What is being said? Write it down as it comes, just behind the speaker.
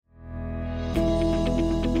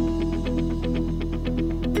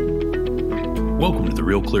Welcome to the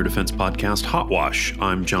Real Clear Defense Podcast Hot Wash.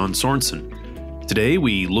 I'm John Sorensen. Today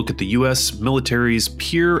we look at the U.S. military's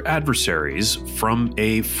peer adversaries from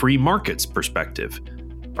a free markets perspective.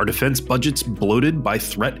 Are defense budgets bloated by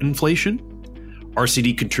threat inflation?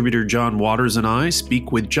 RCD contributor John Waters and I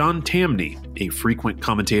speak with John Tamny, a frequent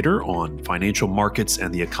commentator on financial markets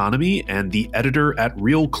and the economy and the editor at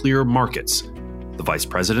Real Clear Markets, the vice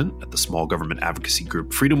president at the small government advocacy group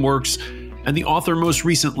FreedomWorks, and the author most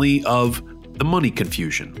recently of The Money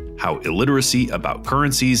Confusion: How Illiteracy About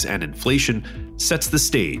Currencies and Inflation Sets the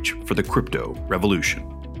Stage for the Crypto Revolution.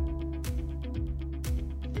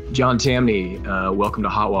 John Tamny, welcome to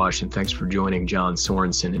Hot Wash, and thanks for joining John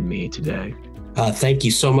Sorensen and me today. Thank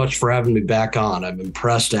you so much for having me back on. I'm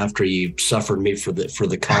impressed after you suffered me for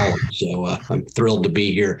the column. So I'm thrilled to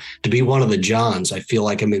be here, to be one of the Johns. I feel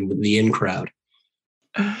like I'm in the in crowd.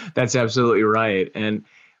 That's absolutely right. And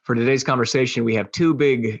for today's conversation, we have two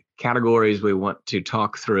big categories we want to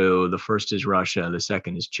talk through. The first is Russia. The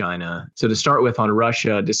second is China. So to start with, on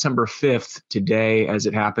Russia, December 5th, today, as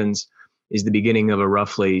it happens, is the beginning of a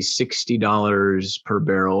roughly $60 per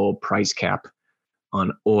barrel price cap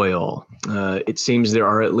on oil. It seems there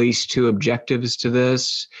are at least two objectives to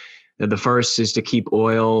this. The first is to keep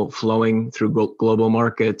oil flowing through global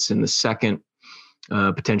markets, and the second,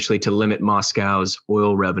 potentially to limit Moscow's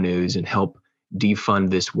oil revenues and help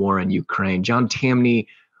defund this war in Ukraine. John Tamny,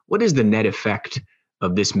 what is the net effect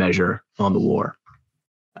of this measure on the war?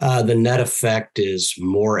 The net effect is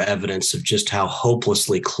more evidence of just how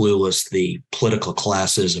hopelessly clueless the political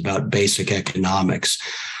class is about basic economics.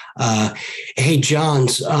 Hey,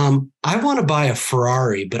 Johns, I want to buy a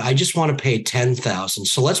Ferrari, but I just want to pay $10,000.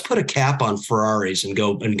 So let's put a cap on Ferraris and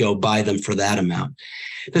go buy them for that amount.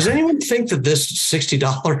 Does anyone think that this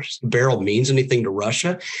 $60 a barrel means anything to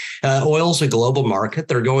Russia? Oil's a global market.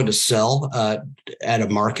 They're going to sell at a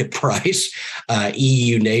market price.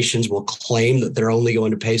 EU nations will claim that they're only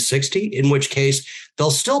going to pay 60, in which case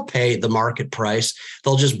they'll still pay the market price.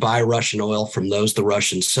 They'll just buy Russian oil from those the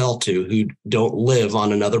Russians sell to who don't live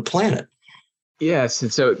on another planet. Yes.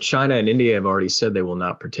 And so China and India have already said they will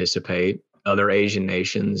not participate. Other Asian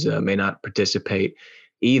nations may not participate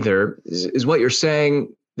either. Is what you're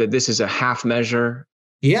saying that this is a half measure?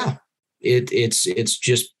 Yeah, it's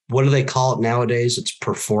just, what do they call it nowadays? It's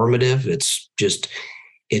performative.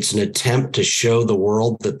 It's an attempt to show the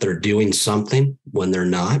world that they're doing something when they're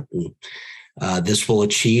not. And, this will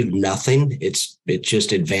achieve nothing. It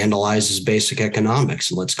vandalizes basic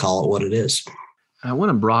economics, and let's call it what it is. I want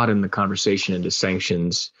to broaden the conversation into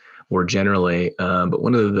sanctions more generally, but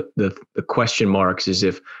one of the question marks is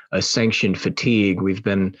if a sanction fatigue. We've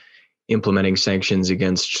been implementing sanctions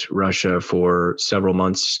against Russia for several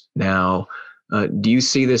months now. Do you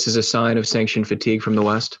see this as a sign of sanction fatigue from the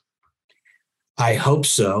West? I hope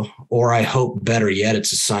so, or I hope better yet,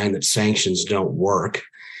 it's a sign that sanctions don't work.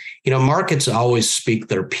 Markets always speak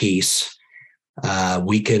their piece.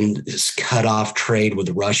 We can cut off trade with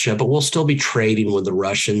Russia, but we'll still be trading with the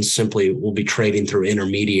Russians. Simply, we'll be trading through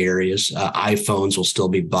intermediaries. iPhones will still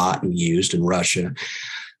be bought and used in Russia.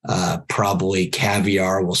 Probably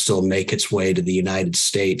caviar will still make its way to the United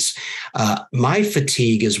States. My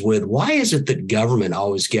fatigue is with, why is it that government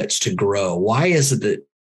always gets to grow? Why is it that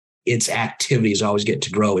its activities always get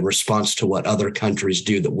to grow in response to what other countries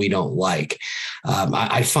do that we don't like?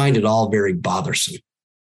 I find it all very bothersome.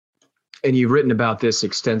 And you've written about this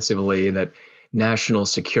extensively, that national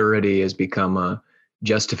security has become a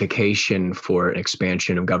justification for an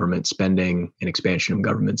expansion of government spending, an expansion of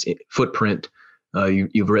government's footprint.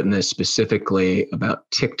 You've written this specifically about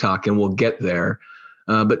TikTok, and we'll get there.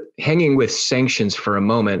 But hanging with sanctions for a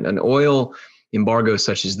moment, an oil embargo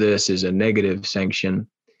such as this is a negative sanction.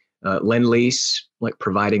 Lend-lease, like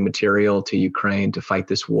providing material to Ukraine to fight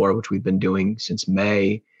this war, which we've been doing since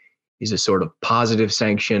May, is a sort of positive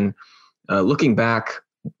sanction. Looking back,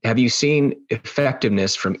 have you seen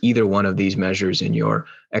effectiveness from either one of these measures in your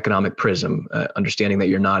economic prism, understanding that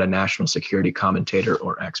you're not a national security commentator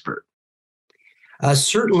or expert?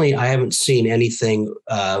 Certainly, I haven't seen anything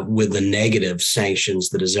with the negative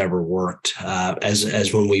sanctions that has ever worked.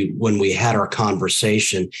 As when we had our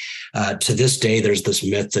conversation, to this day, there's this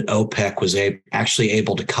myth that OPEC was actually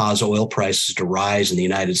able to cause oil prices to rise in the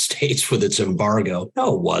United States with its embargo.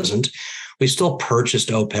 No, it wasn't. We still purchased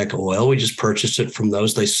OPEC oil. We just purchased it from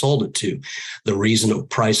those they sold it to. The reason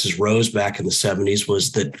prices rose back in the 70s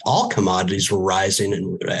was that all commodities were rising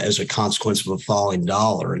and as a consequence of a falling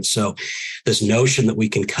dollar. And so this notion that we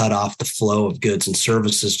can cut off the flow of goods and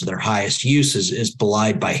services to their highest use is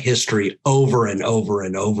belied by history over and over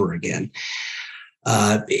and over again.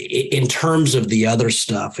 In terms of the other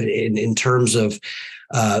stuff, in terms of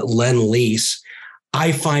lend-lease,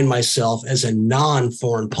 I find myself as a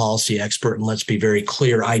non-foreign policy expert, and let's be very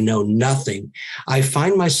clear, I know nothing. I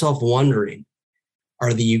find myself wondering,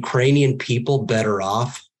 are the Ukrainian people better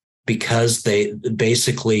off because they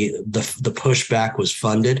basically the pushback was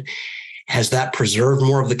funded? Has that preserved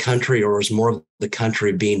more of the country, or is more of the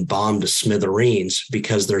country being bombed to smithereens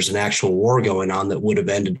because there's an actual war going on that would have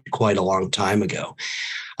ended quite a long time ago?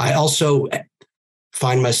 I also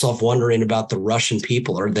find myself wondering about the Russian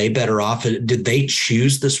people. Are they better off? Did they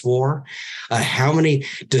choose this war? How many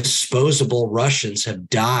disposable Russians have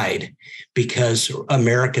died because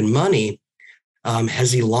American money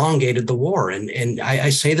has elongated the war? And I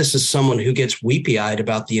say this as someone who gets weepy-eyed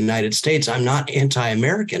about the United States. I'm not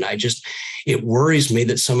anti-American. It worries me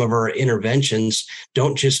that some of our interventions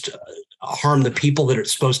don't just harm the people that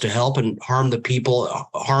it's supposed to help, and harm the people,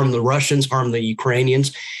 harm the Russians, harm the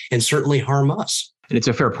Ukrainians, and certainly harm us. And it's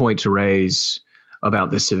a fair point to raise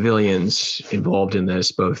about the civilians involved in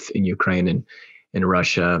this, both in Ukraine and in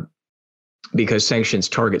Russia, because sanctions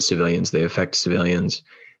target civilians, they affect civilians.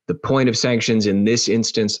 The point of sanctions in this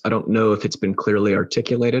instance, I don't know if it's been clearly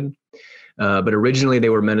articulated, but originally they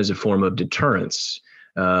were meant as a form of deterrence,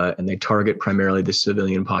 and they target primarily the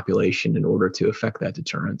civilian population in order to affect that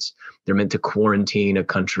deterrence. They're meant to quarantine a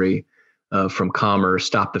country from commerce,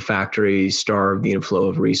 stop the factories, starve the inflow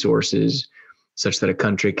of resources, such that a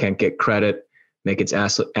country can't get credit, make its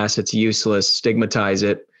assets useless, stigmatize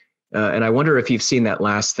it. And I wonder if you've seen that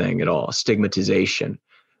last thing at all, stigmatization.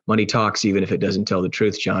 Money talks even if it doesn't tell the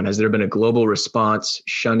truth, John. Has there been a global response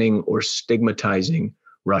shunning or stigmatizing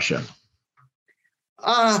Russia?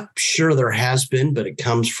 Sure, there has been, but it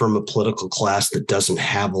comes from a political class that doesn't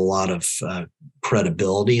have a lot of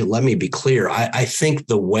credibility. Let me be clear. I think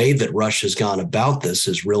the way that Russia's gone about this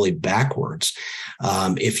is really backwards.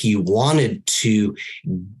 If you wanted to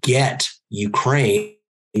get Ukraine,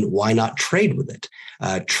 why not trade with it?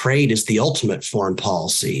 Trade is the ultimate foreign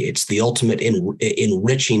policy. It's the ultimate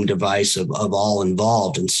enriching device of all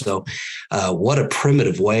involved. And so what a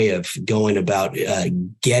primitive way of going about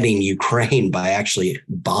getting Ukraine by actually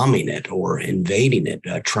bombing it or invading it,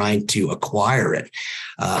 trying to acquire it.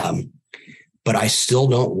 But I still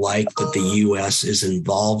don't like that the U.S. is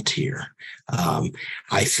involved here.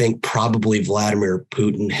 I think probably Vladimir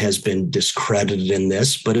Putin has been discredited in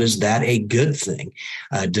this, but is that a good thing?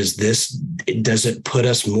 Does it put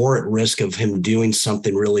us more at risk of him doing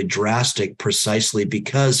something really drastic precisely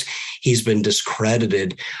because he's been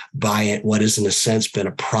discredited by what is in a sense been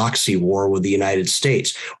a proxy war with the United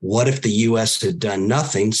States? What if the U.S. had done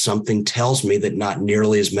nothing? Something tells me that not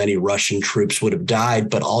nearly as many Russian troops would have died,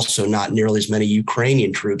 but also not nearly as many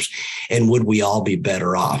Ukrainian troops. And would we all be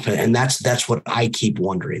better off? And that's what I keep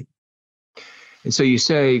wondering. And so you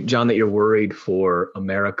say, John, that you're worried for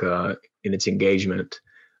America in its engagement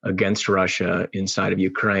against Russia inside of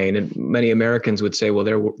Ukraine. And many Americans would say, well,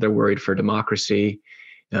 they're worried for democracy.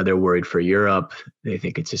 They're worried for Europe. They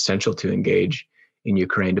think it's essential to engage in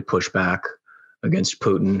Ukraine to push back against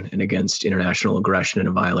Putin and against international aggression and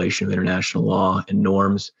a violation of international law and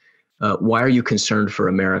norms. Why are you concerned for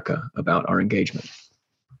America about our engagement?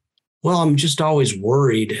 Well, I'm just always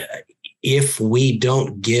worried. If we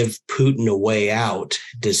don't give Putin a way out,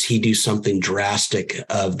 does he do something drastic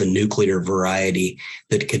of the nuclear variety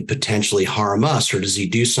that could potentially harm us? Or does he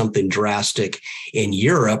do something drastic in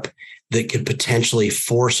Europe that could potentially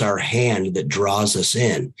force our hand that draws us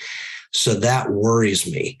in? So that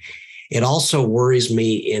worries me. It also worries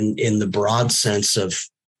me in the broad sense of,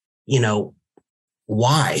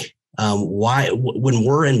 why? Why, when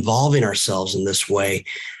we're involving ourselves in this way,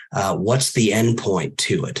 what's the end point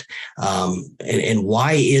to it? And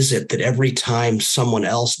why is it that every time someone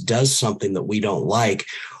else does something that we don't like,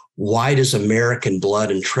 why does American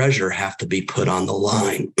blood and treasure have to be put on the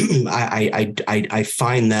line? I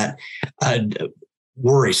find that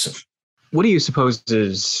worrisome. What do you suppose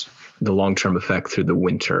is the long-term effect through the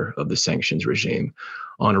winter of the sanctions regime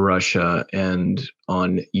on Russia and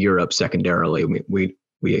on Europe secondarily?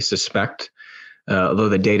 We suspect, although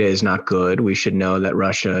the data is not good, we should know that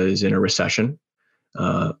Russia is in a recession.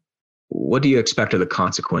 What do you expect are the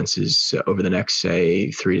consequences over the next,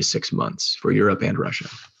 say, 3 to 6 months for Europe and Russia?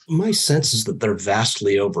 My sense is that they're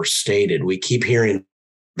vastly overstated. We keep hearing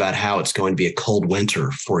about how it's going to be a cold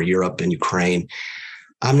winter for Europe and Ukraine.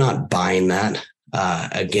 I'm not buying that.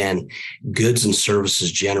 Again, goods and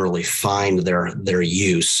services generally find their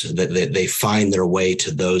use, that they find their way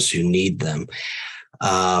to those who need them.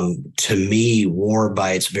 To me, war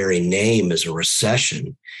by its very name is a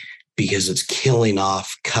recession. because it's killing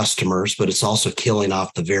off customers, but it's also killing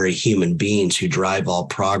off the very human beings who drive all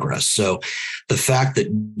progress. So the fact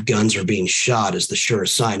that guns are being shot is the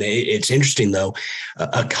surest sign. It's interesting, though.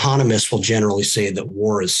 Economists will generally say that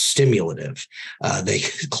war is stimulative. They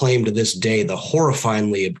claim to this day the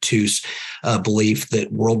horrifyingly obtuse belief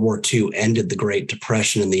that World War II ended the Great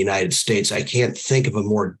Depression in the United States. I can't think of a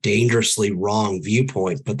more dangerously wrong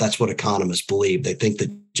viewpoint, but that's what economists believe. They think that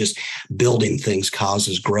just building things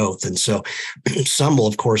causes growth. And so some will,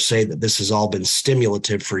 of course, say that this has all been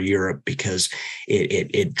stimulative for Europe because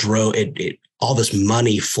it drove all this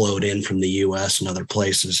money flowed in from the U.S. and other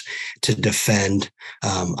places to defend.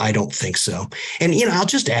 I don't think so. And, I'll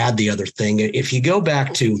just add the other thing. If you go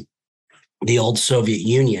back to the old Soviet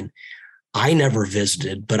Union, I never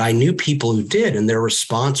visited, but I knew people who did. And their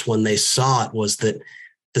response when they saw it was that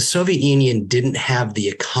the Soviet Union didn't have the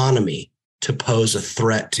economy to pose a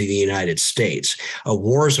threat to the United States.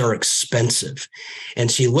 Wars are expensive. And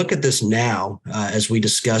so you look at this now, as we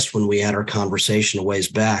discussed when we had our conversation a ways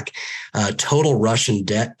back, total Russian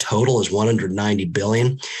debt total is $190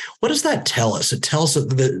 billion. What does that tell us? It tells us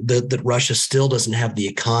that Russia still doesn't have the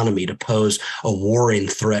economy to pose a warring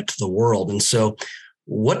threat to the world. And so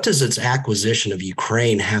what does its acquisition of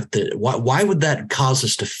Ukraine have to, why would that cause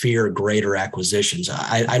us to fear greater acquisitions?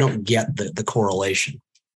 I don't get the correlation.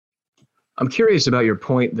 I'm curious about your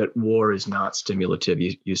point that war is not stimulative.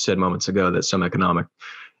 You said moments ago that some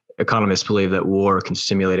economists believe that war can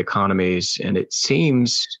stimulate economies. And it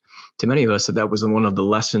seems to many of us that was one of the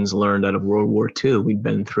lessons learned out of World War II. We'd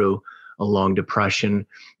been through a long depression.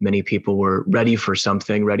 Many people were ready for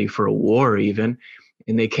something, ready for a war even.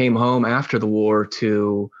 And they came home after the war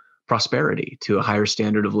to prosperity, to a higher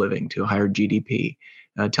standard of living, to a higher GDP.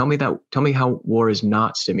 Tell me how war is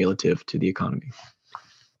not stimulative to the economy.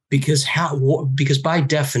 Because by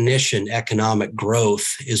definition, economic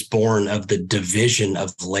growth is born of the division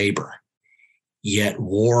of labor. Yet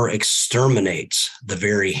war exterminates the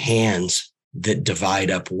very hands that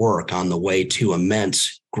divide up work on the way to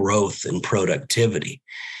immense growth and productivity.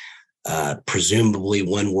 Presumably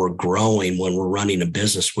when we're growing, when we're running a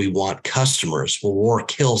business, we want customers. Well, war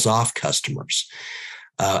kills off customers.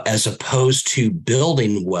 As opposed to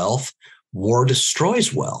building wealth, war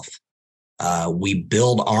destroys wealth. We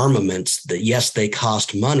build armaments that, yes, they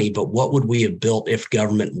cost money, but what would we have built if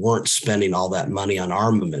government weren't spending all that money on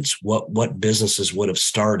armaments? What businesses would have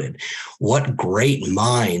started? What great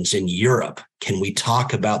minds in Europe can we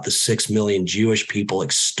talk about the 6 million Jewish people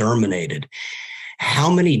exterminated? How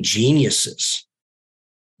many geniuses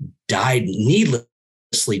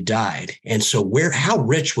needlessly died? And so how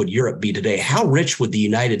rich would Europe be today? How rich would the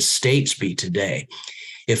United States be today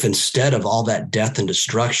if instead of all that death and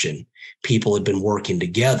destruction, people had been working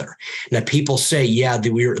together? Now, people say,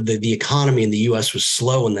 the economy in the U.S. was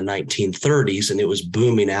slow in the 1930s and it was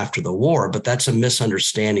booming after the war, but that's a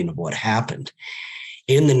misunderstanding of what happened.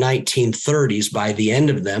 In the 1930s, by the end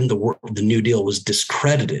of them, the New Deal was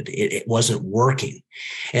discredited. It wasn't working.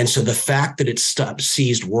 And so the fact that it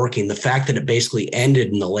ceased working, the fact that it basically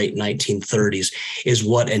ended in the late 1930s is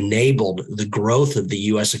what enabled the growth of the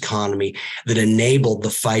U.S. economy, that enabled the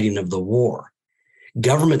fighting of the war.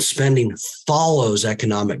 Government spending follows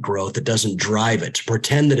economic growth. It doesn't drive it. To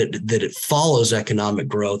pretend that it follows economic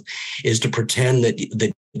growth is to pretend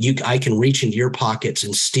that I can reach into your pockets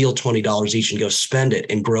and steal $20 each and go spend it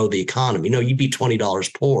and grow the economy. No, you'd be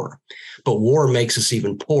 $20 poor. But war makes us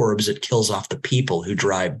even poorer because it kills off the people who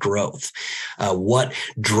drive growth. What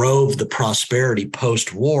drove the prosperity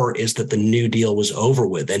post-war is that the New Deal was over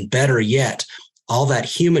with. And better yet, all that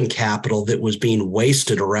human capital that was being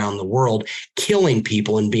wasted around the world, killing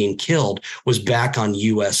people and being killed, was back on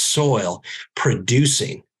U.S. soil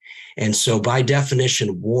producing. And so by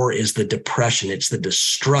definition, war is the depression. It's the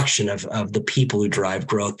destruction of the people who drive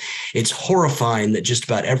growth. It's horrifying that just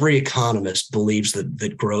about every economist believes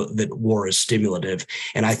that war is stimulative.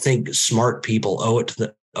 And I think smart people owe it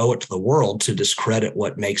to the world to discredit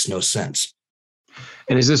what makes no sense.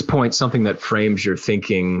 And is this point something that frames your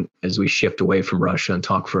thinking as we shift away from Russia and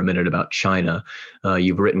talk for a minute about China?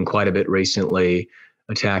 You've written quite a bit recently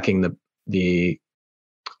attacking the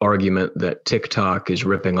argument that TikTok is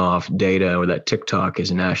ripping off data, or that TikTok is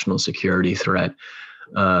a national security threat.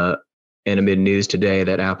 And amid news today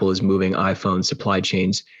that Apple is moving iPhone supply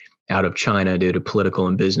chains out of China due to political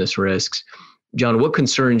and business risks. John, what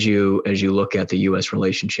concerns you as you look at the U.S.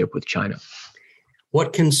 relationship with China?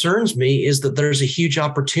 What concerns me is that there's a huge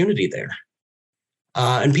opportunity there.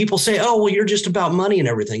 And people say, oh, well, you're just about money and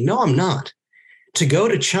everything. No, I'm not. To go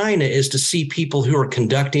to China is to see people who are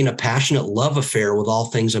conducting a passionate love affair with all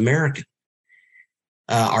things American.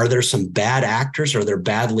 Are there some bad actors? Are there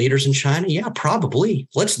bad leaders in China? Yeah, probably.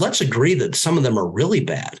 Let's agree that some of them are really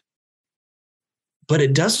bad. But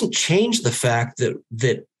it doesn't change the fact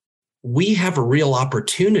that we have a real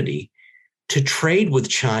opportunity to trade with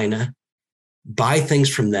China, buy things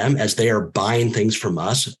from them as they are buying things from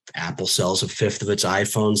us. Apple sells a fifth of its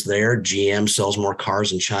iPhones there. GM sells more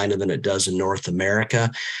cars in China than it does in North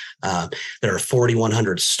America. There are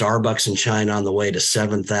 4,100 Starbucks in China, on the way to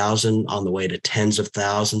 7,000, on the way to tens of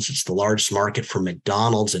thousands. It's the largest market for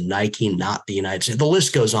McDonald's and Nike, not the United States. The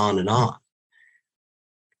list goes on and on.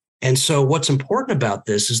 And so what's important about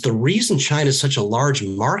this is the reason China is such a large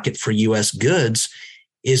market for U.S. goods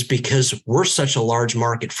is because we're such a large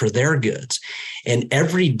market for their goods. And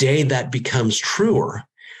every day that becomes truer,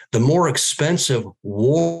 the more expensive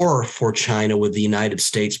war for China with the United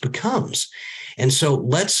States becomes. And so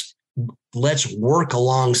let's work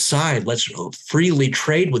alongside, let's freely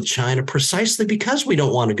trade with China precisely because we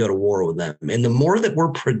don't want to go to war with them. And the more that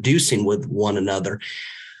we're producing with one another,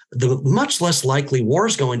 the much less likely war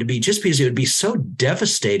is going to be, just because it would be so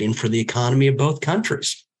devastating for the economy of both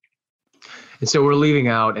countries. And so we're leaving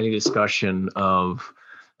out any discussion of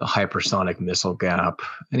the hypersonic missile gap,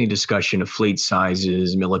 any discussion of fleet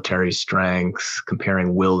sizes, military strength,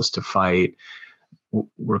 comparing wills to fight.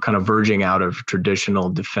 We're kind of verging out of traditional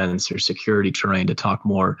defense or security terrain to talk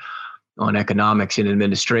more on economics and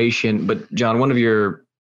administration. But John, one of your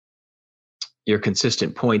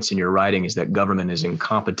consistent points in your writing is that government is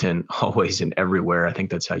incompetent always and everywhere. I think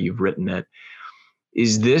that's how you've written it.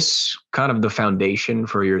 Is this kind of the foundation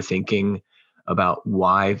for your thinking about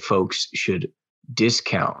why folks should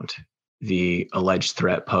discount the alleged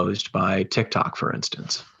threat posed by TikTok, for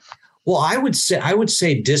instance? Well, I would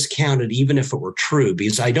say discount it even if it were true,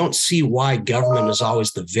 because I don't see why government is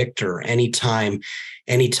always the victor anytime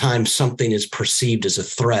something is perceived as a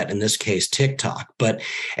threat, in this case, TikTok. But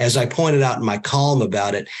as I pointed out in my column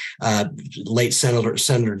about it, late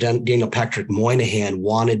Senator Daniel Patrick Moynihan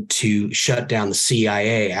wanted to shut down the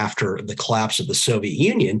CIA after the collapse of the Soviet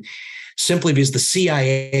Union, simply because the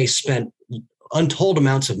CIA spent untold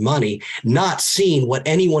amounts of money, not seeing what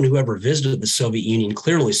anyone who ever visited the Soviet Union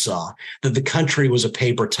clearly saw, that the country was a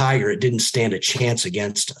paper tiger. It didn't stand a chance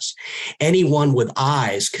against us. Anyone with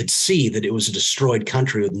eyes could see that it was a destroyed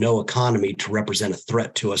country with no economy to represent a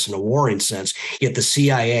threat to us in a warring sense. Yet the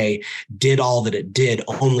CIA did all that it did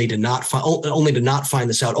only to not find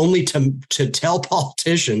this out, only to tell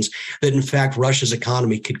politicians that, in fact, Russia's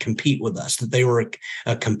economy could compete with us, that they were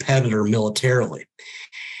a competitor militarily.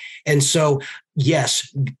 And so,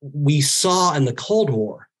 yes, we saw in the Cold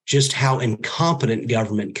War just how incompetent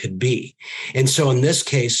government could be. And so in this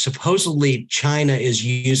case, supposedly China is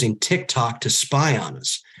using TikTok to spy on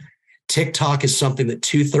us. TikTok is something that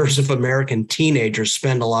 2/3 of American teenagers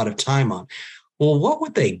spend a lot of time on. Well, what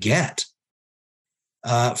would they get?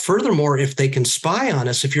 Furthermore, if they can spy on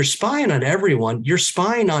us, if you're spying on everyone, you're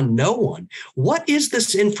spying on no one. What is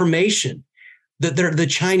this information that the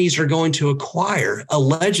Chinese are going to acquire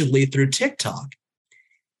allegedly through TikTok?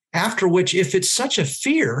 After which, if it's such a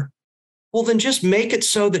fear, well, then just make it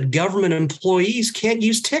so that government employees can't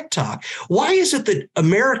use TikTok. Why is it that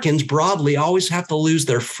Americans broadly always have to lose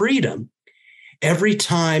their freedom every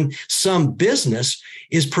time some business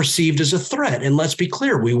is perceived as a threat? And let's be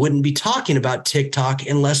clear, we wouldn't be talking about TikTok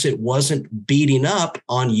unless it wasn't beating up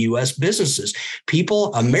on U.S. businesses.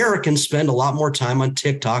 Americans spend a lot more time on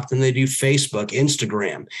TikTok than they do Facebook,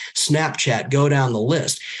 Instagram, Snapchat, go down the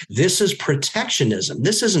list. This is protectionism.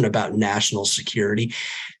 This isn't about national security.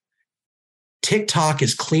 TikTok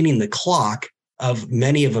is cleaning the clock of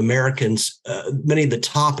many of the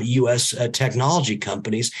top U.S. technology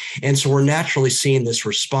companies. And so we're naturally seeing this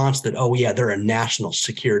response that, oh, yeah, they're a national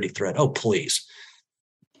security threat. Oh, please.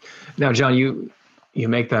 Now, John, you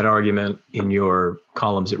make that argument in your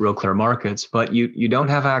columns at Real Clear Markets, but you don't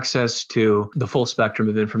have access to the full spectrum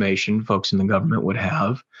of information folks in the government would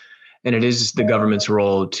have. And it is the government's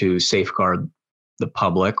role to safeguard the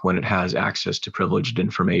public when it has access to privileged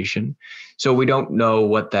information. So we don't know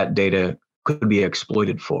what that data could be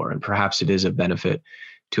exploited for. And perhaps it is a benefit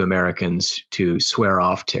to Americans to swear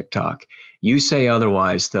off TikTok. You say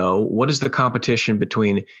otherwise, though. What does the competition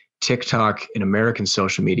between TikTok and American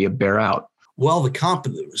social media bear out? Well,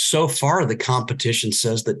 so far, the competition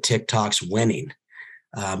says that TikTok's winning.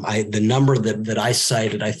 The number that I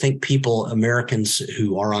cited, I think Americans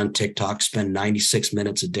who are on TikTok spend 96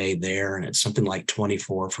 minutes a day there, and it's something like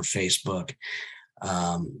 24 for Facebook.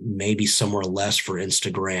 Maybe somewhere less for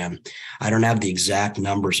Instagram. I don't have the exact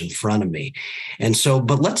numbers in front of me. And so,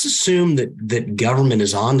 but let's assume that government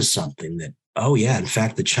is onto something, that, oh yeah, in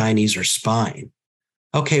fact, the Chinese are spying.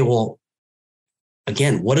 Okay, well,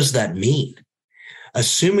 Again, what does that mean?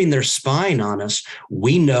 Assuming they're spying on us,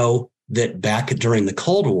 we know that back during the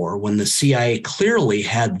Cold War, when the CIA clearly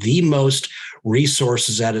had the most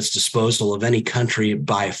resources at its disposal of any country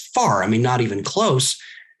by far, I mean, not even close,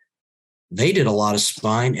 they did a lot of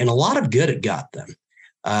spying and a lot of good it got them.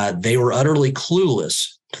 They were utterly clueless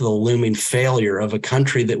to the looming failure of a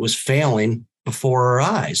country that was failing before our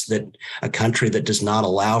eyes, that a country that does not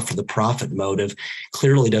allow for the profit motive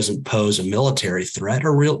clearly doesn't pose a military threat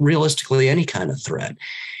or realistically any kind of threat.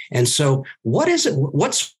 And so what is it?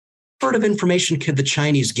 What sort of information could the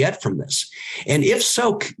Chinese get from this? And if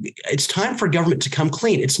so, it's time for government to come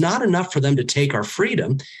clean. It's not enough for them to take our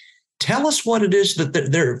freedom. Tell us what it is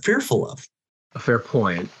that they're fearful of. A fair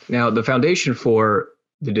point. Now, the foundation for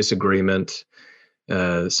the disagreement,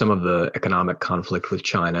 some of the economic conflict with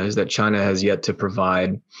China, is that China has yet to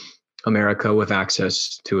provide America with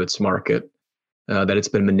access to its market, that it's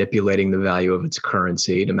been manipulating the value of its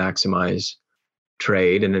currency to maximize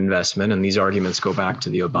trade and investment. And these arguments go back to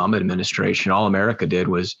the Obama administration. All America did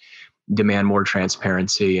was demand more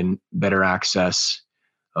transparency and better access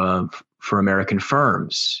for American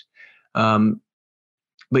firms.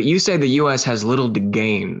 But you say the U.S. has little to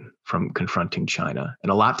gain from confronting China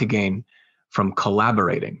and a lot to gain from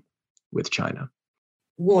collaborating with China.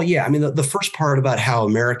 Well, yeah. I mean, the first part about how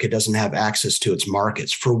America doesn't have access to its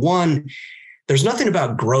markets. For one, there's nothing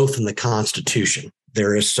about growth in the Constitution.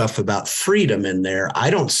 There is stuff about freedom in there. I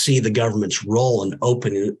don't see the government's role in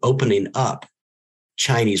opening up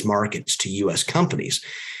Chinese markets to U.S. companies.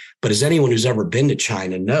 But as anyone who's ever been to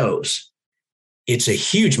China knows, it's a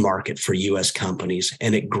huge market for U.S. companies,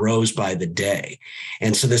 and it grows by the day.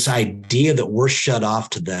 And so this idea that we're shut off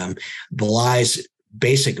to them belies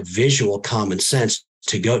basic visual common sense.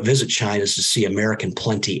 To go visit China is to see American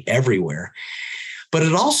plenty everywhere. But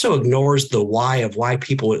it also ignores the why of why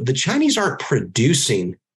the Chinese aren't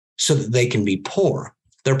producing so that they can be poor.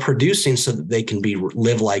 They're producing so that they can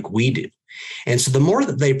live like we do. And so the more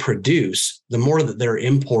that they produce, the more that they're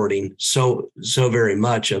importing so very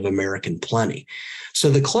much of American plenty. So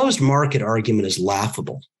the closed market argument is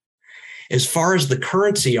laughable. As far as the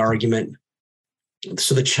currency argument,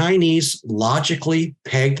 so the Chinese logically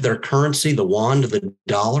pegged their currency, the yuan, to the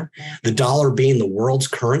dollar being the world's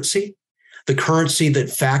currency, the currency that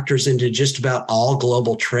factors into just about all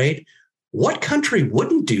global trade. What country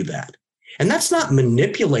wouldn't do that? And that's not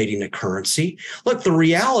manipulating a currency. Look, the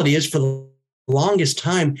reality is for the longest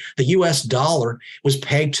time, the US dollar was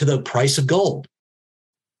pegged to the price of gold.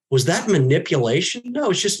 Was that manipulation?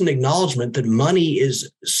 No, it's just an acknowledgement that money's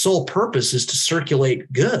sole purpose is to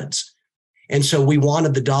circulate goods. And so we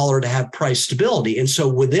wanted the dollar to have price stability. And so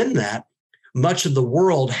within that, much of the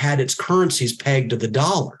world had its currencies pegged to the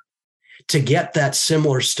dollar to get that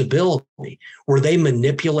similar stability. Were they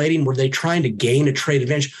manipulating? Were they trying to gain a trade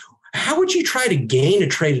advantage? How would you try to gain a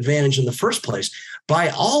trade advantage in the first place? By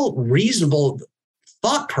all reasonable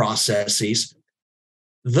thought processes,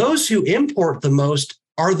 those who import the most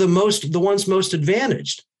are the ones most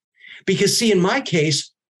advantaged. Because see, in my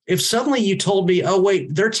case, if suddenly you told me, oh,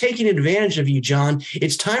 wait, they're taking advantage of you, John,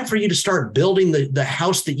 it's time for you to start building the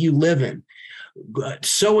house that you live in,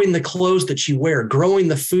 sewing the clothes that you wear, growing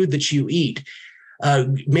the food that you eat,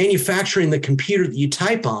 manufacturing the computer that you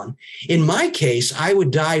type on. In my case, I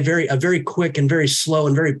would die a very quick and very slow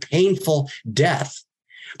and very painful death.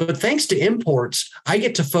 But thanks to imports, I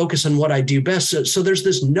get to focus on what I do best. So there's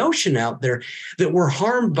this notion out there that we're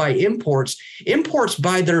harmed by imports. Imports,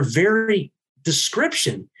 by their very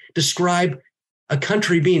description, describe a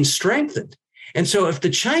country being strengthened. And so if the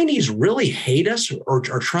Chinese really hate us or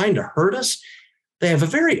are trying to hurt us, they have a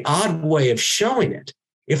very odd way of showing it.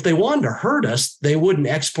 If they wanted to hurt us, they wouldn't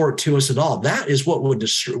export to us at all. That is what would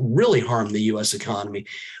really harm the U.S. economy.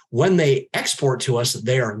 When they export to us,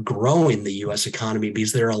 they are growing the U.S. economy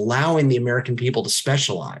because they're allowing the American people to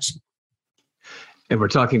specialize. And we're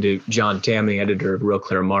talking to John Tamny, editor of Real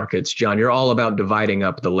Clear Markets. John, you're all about dividing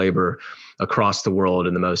up the labor across the world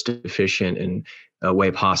in the most efficient and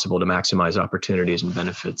way possible to maximize opportunities and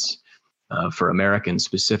benefits for Americans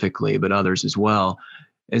specifically, but others as well.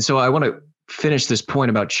 And so I want to finish this point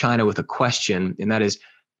about China with a question, and that is,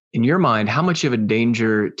 in your mind, how much of a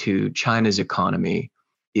danger to China's economy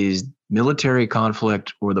is military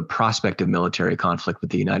conflict or the prospect of military conflict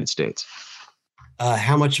with the United States?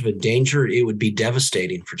 How much of a danger? It would be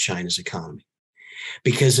devastating for China's economy.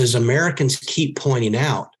 Because as Americans keep pointing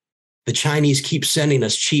out, the Chinese keep sending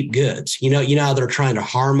us cheap goods. You know how they're trying to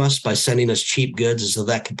harm us by sending us cheap goods as though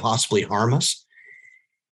that could possibly harm us?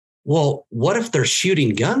 Well, what if they're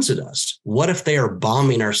shooting guns at us? What if they are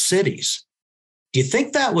bombing our cities? Do you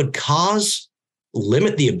think that would cause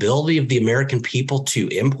limit the ability of the American people to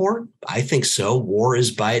import? I think so. War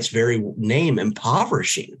is by its very name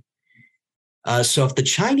impoverishing. So if the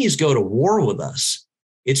Chinese go to war with us,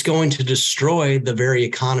 it's going to destroy the very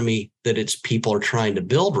economy that its people are trying to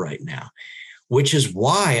build right now, which is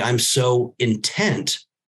why I'm so intent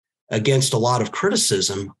against a lot of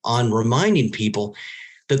criticism on reminding people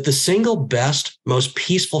that the single best, most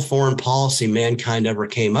peaceful foreign policy mankind ever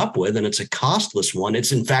came up with, and it's a costless one,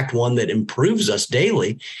 it's in fact one that improves us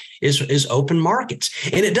daily, is open markets.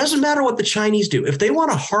 And it doesn't matter what the Chinese do. If they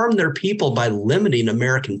want to harm their people by limiting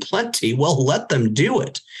American plenty, well, let them do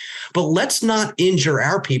it. But let's not injure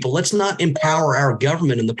our people. Let's not empower our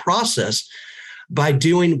government in the process by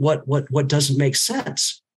doing what doesn't make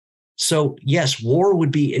sense. So yes, war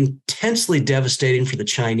would be intensely devastating for the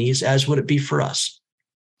Chinese, as would it be for us.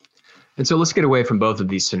 And so let's get away from both of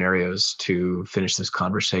these scenarios to finish this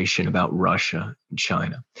conversation about Russia and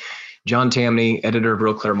China. John Tamny, editor of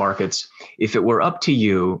Real Clear Markets, if it were up to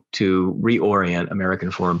you to reorient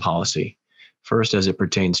American foreign policy, first as it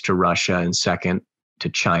pertains to Russia and second to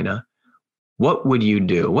China, what would you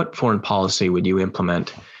do? What foreign policy would you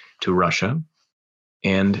implement to Russia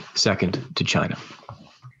and second to China?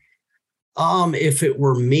 If it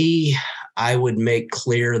were me, I would make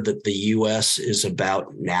clear that the U.S. is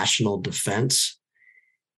about national defense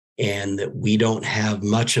and that we don't have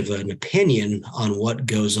much of an opinion on what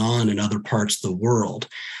goes on in other parts of the world.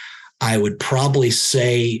 I would probably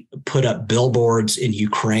say put up billboards in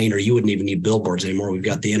Ukraine, or you wouldn't even need billboards anymore. We've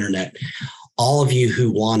got the internet. All of you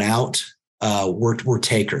who want out, we're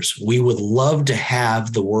takers. We would love to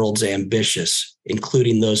have the world's ambitious,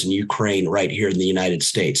 including those in Ukraine, right here in the United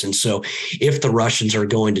States. And so if the Russians are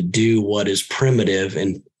going to do what is primitive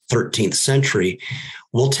in 13th century,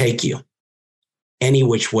 we'll take you any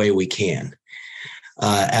which way we can.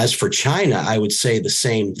 As for China, I would say the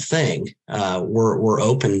same thing. We're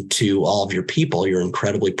open to all of your people. You're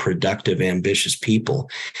incredibly productive, ambitious people.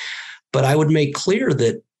 But I would make clear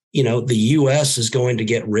that the U.S. is going to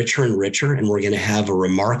get richer and richer, and we're going to have a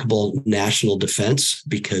remarkable national defense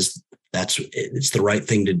because it's the right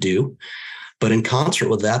thing to do. But in concert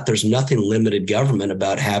with that, there's nothing limited government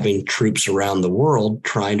about having troops around the world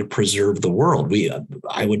trying to preserve the world.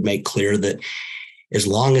 I would make clear that as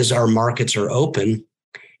long as our markets are open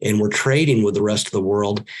and we're trading with the rest of the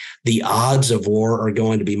world, the odds of war are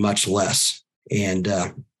going to be much less. And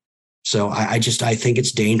so I think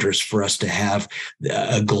it's dangerous for us to have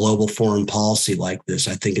a global foreign policy like this.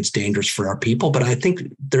 I think it's dangerous for our people, but I think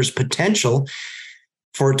there's potential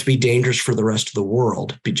for it to be dangerous for the rest of the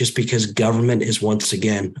world, just because government is once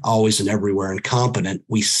again always and everywhere incompetent.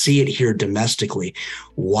 We see it here domestically.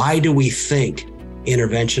 Why do we think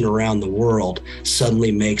intervention around the world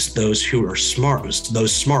suddenly makes those who are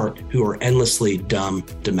smart who are endlessly dumb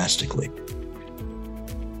domestically?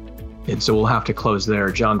 And so we'll have to close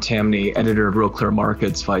there. John Tamny, editor of Real Clear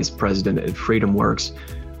Markets, vice president at FreedomWorks.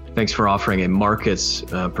 Thanks for offering a markets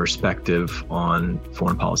perspective on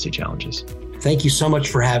foreign policy challenges. Thank you so much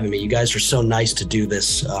for having me. You guys are so nice to do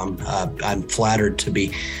this. I'm flattered to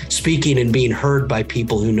be speaking and being heard by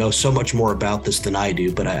people who know so much more about this than I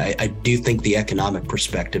do, but I do think the economic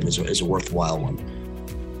perspective is a worthwhile one.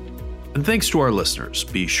 And thanks to our listeners.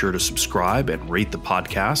 Be sure to subscribe and rate the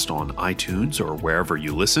podcast on iTunes or wherever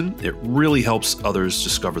you listen. It really helps others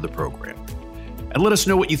discover the program. And let us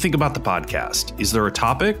know what you think about the podcast. Is there a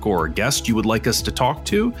topic or a guest you would like us to talk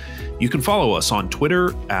to? You can follow us on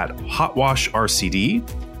Twitter at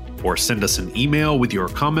HotwashRCD or send us an email with your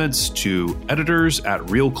comments to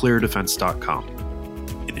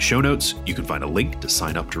editors@realcleardefense.com. In the show notes, you can find a link to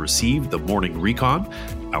sign up to receive the Morning Recon,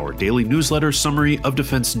 our daily newsletter summary of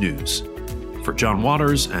defense news. For John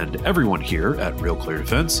Waters and everyone here at Real Clear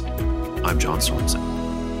Defense, I'm John Sorensen.